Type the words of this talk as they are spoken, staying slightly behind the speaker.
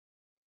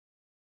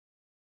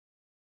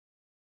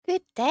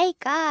Good day,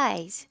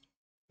 guys.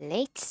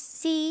 Let's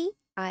see.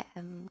 I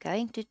am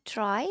going to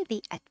try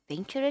the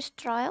Adventurous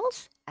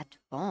Trials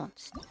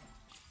Advanced.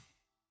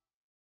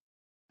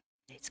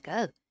 Let's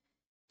go.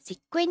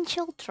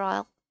 Sequential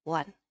Trial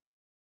 1.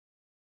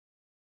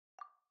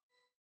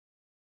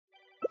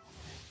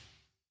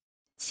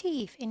 Let's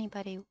see if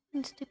anybody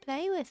wants to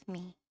play with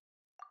me.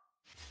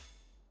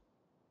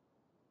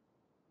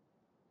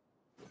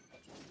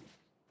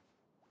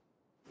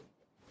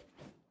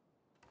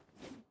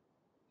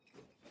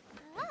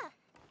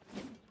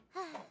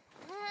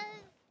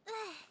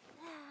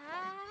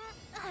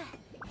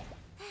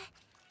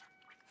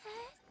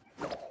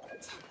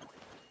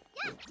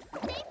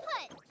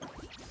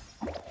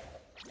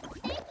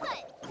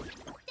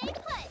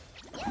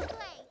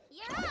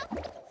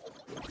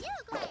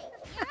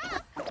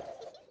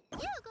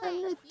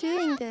 I'm not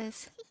doing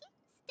this.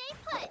 Stay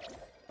put.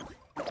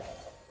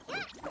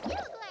 Yeah,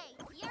 Uglay,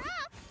 you're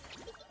up.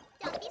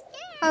 Don't be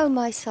scared. Oh,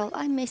 my soul.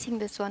 I'm messing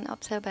this one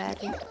up so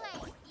badly.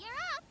 Uglay, you're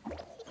up.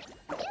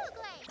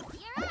 Uglay,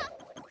 you're up.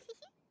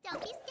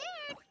 Don't be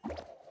scared.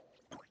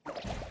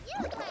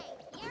 Uglay,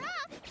 you're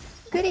up.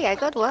 Goody, I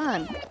got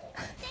one.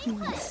 Stay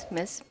put.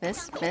 Miss. Don't be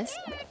scared.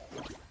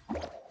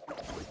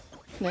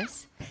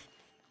 Miss.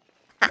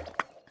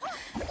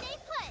 Stay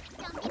put.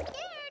 Don't be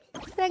scared.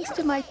 Thanks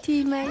to my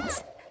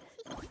teammates.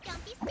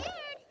 Don't be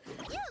scared.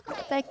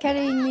 Uglay, They're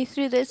carrying me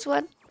through this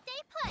one.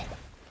 stay put.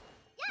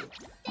 Yeah,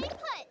 stay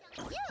put.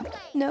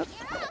 Uglay, Nope,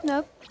 you're up.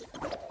 nope,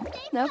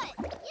 Stay nope. put.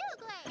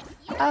 Uglay,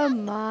 you're Oh up.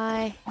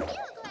 my.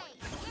 Uglay,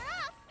 you're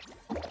up.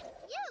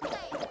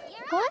 Uglay,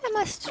 you're up. Why am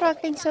I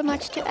struggling so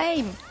much to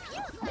aim?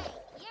 Uglay,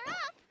 you're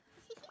up.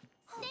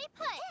 Stay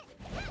put.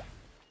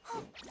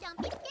 Don't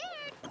be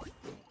scared.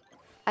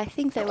 I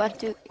think they want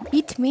to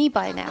hit me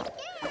by now.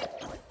 Scared.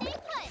 Stay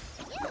put.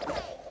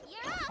 Uglay,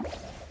 you're up.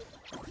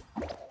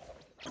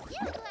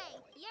 Uglay,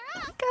 you're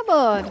up. Come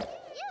on,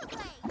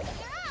 Uglay,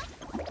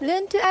 you're up.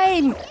 learn to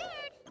aim.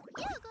 Scared.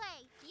 Uglay,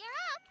 you're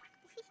up.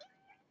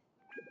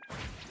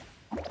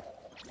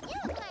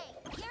 Uglay,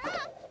 you're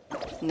up.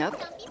 Nope.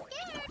 Don't be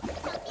scared.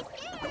 Don't be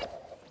scared.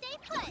 Stay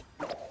put.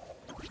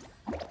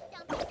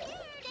 Don't be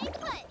scared. Stay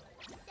put.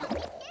 Don't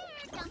be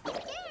scared. Don't be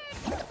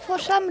scared. For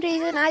some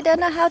reason, I don't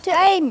know how to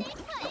aim. Stay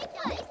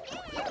put.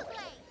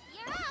 Uglay,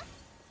 you're up.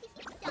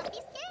 Don't be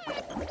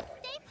scared.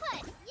 Stay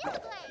put.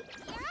 Uglay,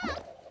 you're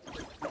up.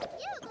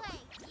 Uglay,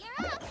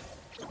 you're up.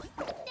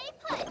 Stay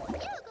put.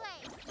 Uglay,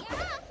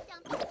 you're up.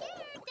 Don't be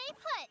scared. Stay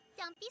put.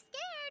 Don't be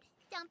scared.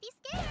 Don't be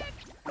scared.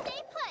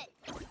 Stay put.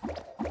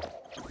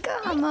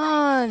 Come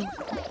on.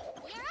 Uglay,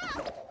 you're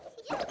up.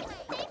 Uglay,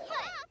 stay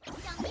put.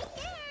 Don't be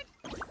scared.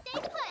 Stay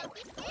put.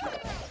 Be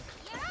scared.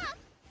 You're up.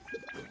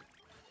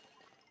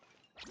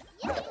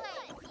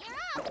 Uglay,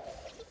 you're up.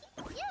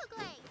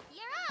 Uglay,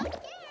 you're up.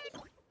 Scared.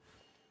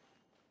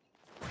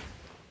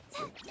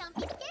 Don't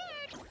be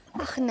scared.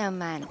 Ach nou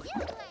man.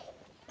 Uglay.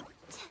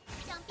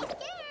 Don't be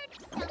scared.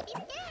 Don't be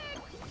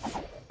scared.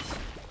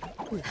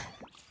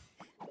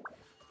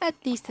 At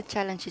least the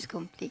challenge is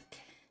complete.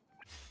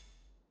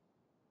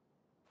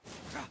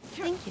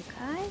 Thank you,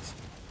 guys.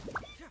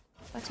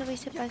 What are we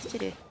supposed to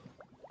do?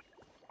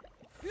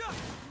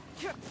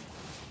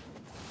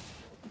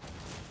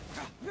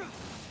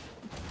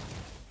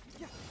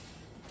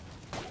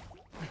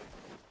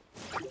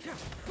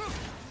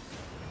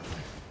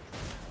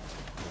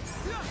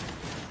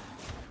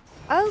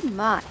 Oh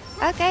my.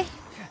 Okay.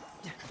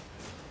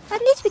 At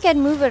least we can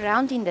move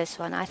around in this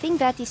one. I think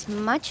that is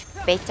much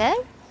better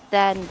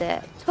than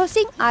the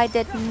tossing. I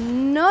did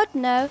not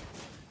know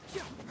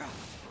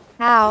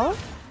how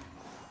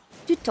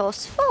to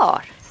toss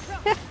far.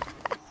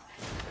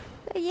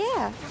 So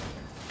yeah.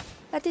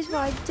 That is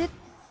why I did.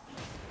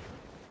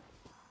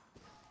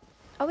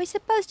 Are we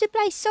supposed to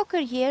play soccer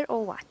here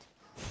or what?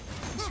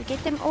 So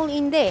get them all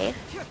in there.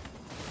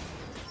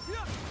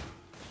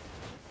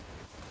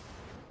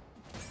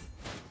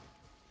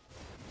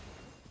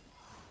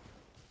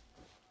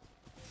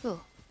 Cool.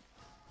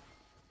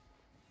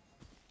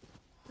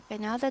 Okay,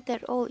 now that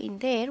they're all in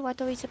there,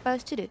 what are we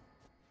supposed to do?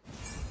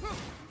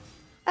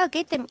 Oh,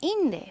 get them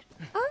in there.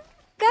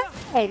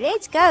 Okay,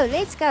 let's go,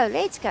 let's go,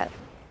 let's go.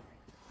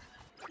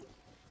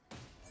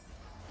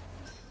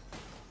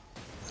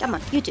 Come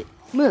on, you two,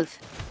 move.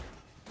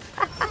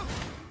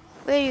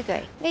 Where are you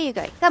going? Where are you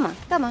going? Come on,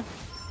 come on.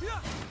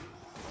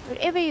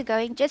 Wherever you're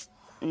going, just...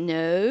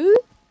 No.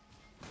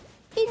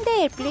 In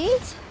there,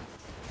 please.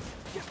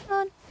 Come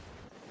on.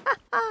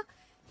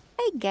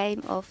 A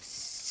game of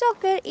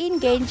soccer in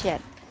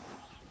Genshin.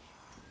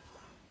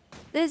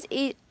 This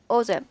is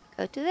awesome.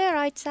 Go to the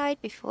right side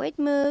before it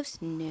moves.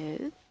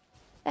 No.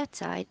 That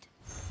side.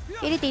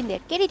 Get it in there.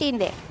 Get it in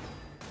there.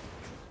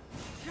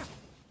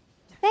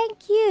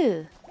 Thank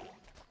you.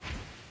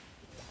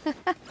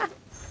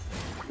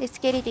 Let's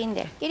get it in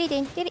there. Get it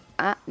in. Get it.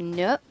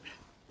 No.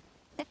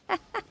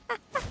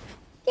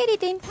 Get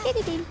it in. Get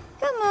it in.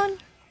 Come on.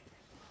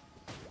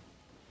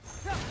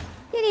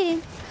 Get it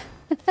in.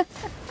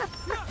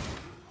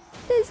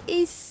 This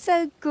is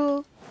so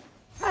cool.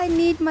 I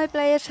need my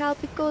players'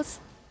 help because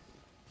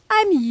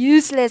I'm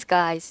useless,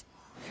 guys.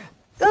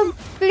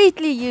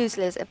 Completely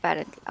useless,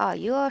 apparently. Oh,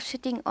 you are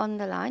sitting on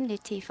the line.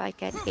 Let's see if I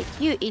can get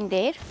you in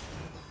there.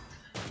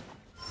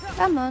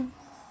 Come on.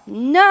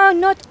 No,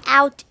 not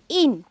out.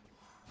 In.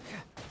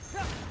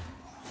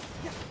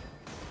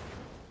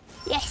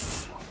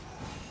 Yes.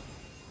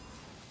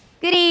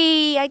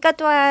 Goody. I got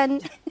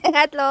one.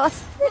 At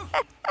last.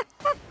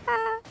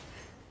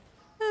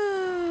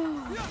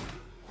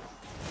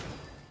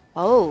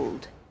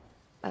 Hold.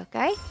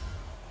 Okay.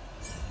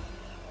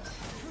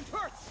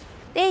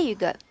 There you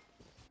go.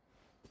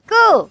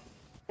 Cool.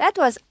 That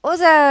was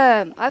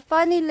awesome. I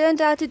finally learned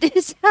how to do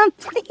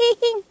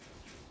something.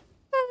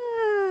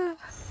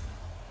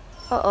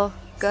 Uh-oh.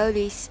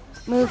 Goalies.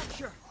 Move.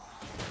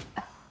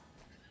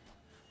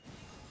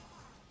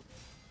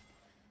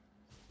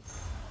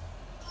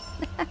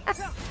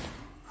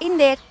 In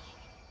there.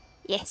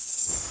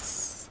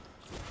 Yes.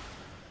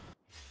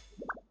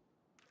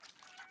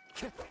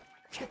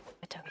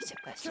 What are we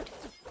supposed to do?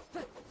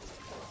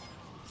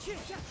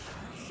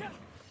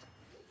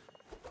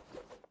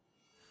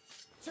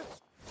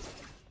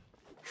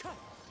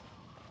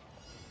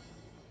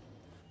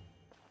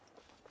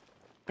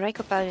 Break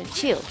opponent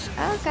shields.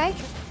 Okay.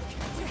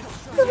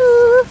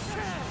 Woohoo!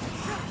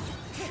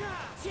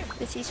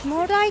 This is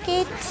more like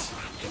it.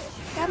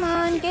 Come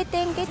on, get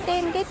them, get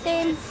them, get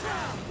them.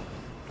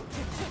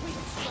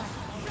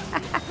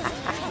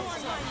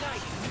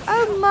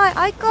 Oh my,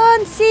 I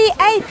can't see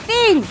a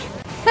thing.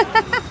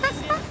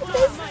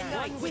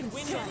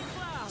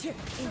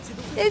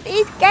 this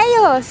is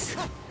chaos.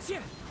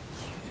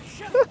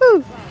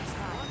 Woohoo!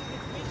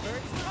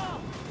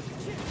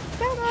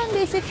 Come on,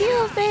 there's a few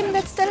of them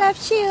that still have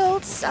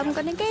shields. I'm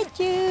gonna get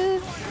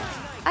you.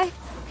 I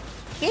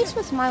guess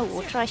with my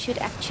water I should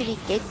actually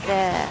get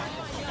the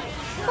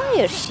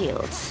fire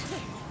shields.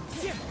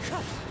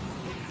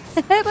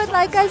 But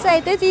like I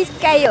said, this is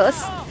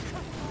chaos.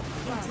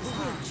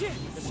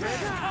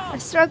 I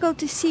struggle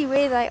to see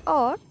where they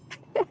are.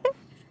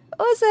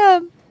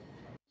 Awesome.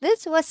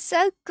 This was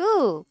so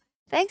cool.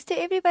 Thanks to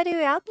everybody who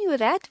helped me with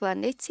that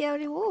one. Let's see our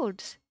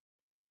rewards.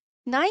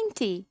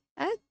 90.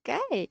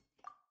 Okay.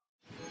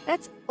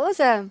 That's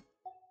awesome.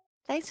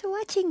 Thanks for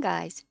watching,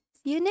 guys.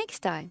 See you next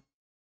time.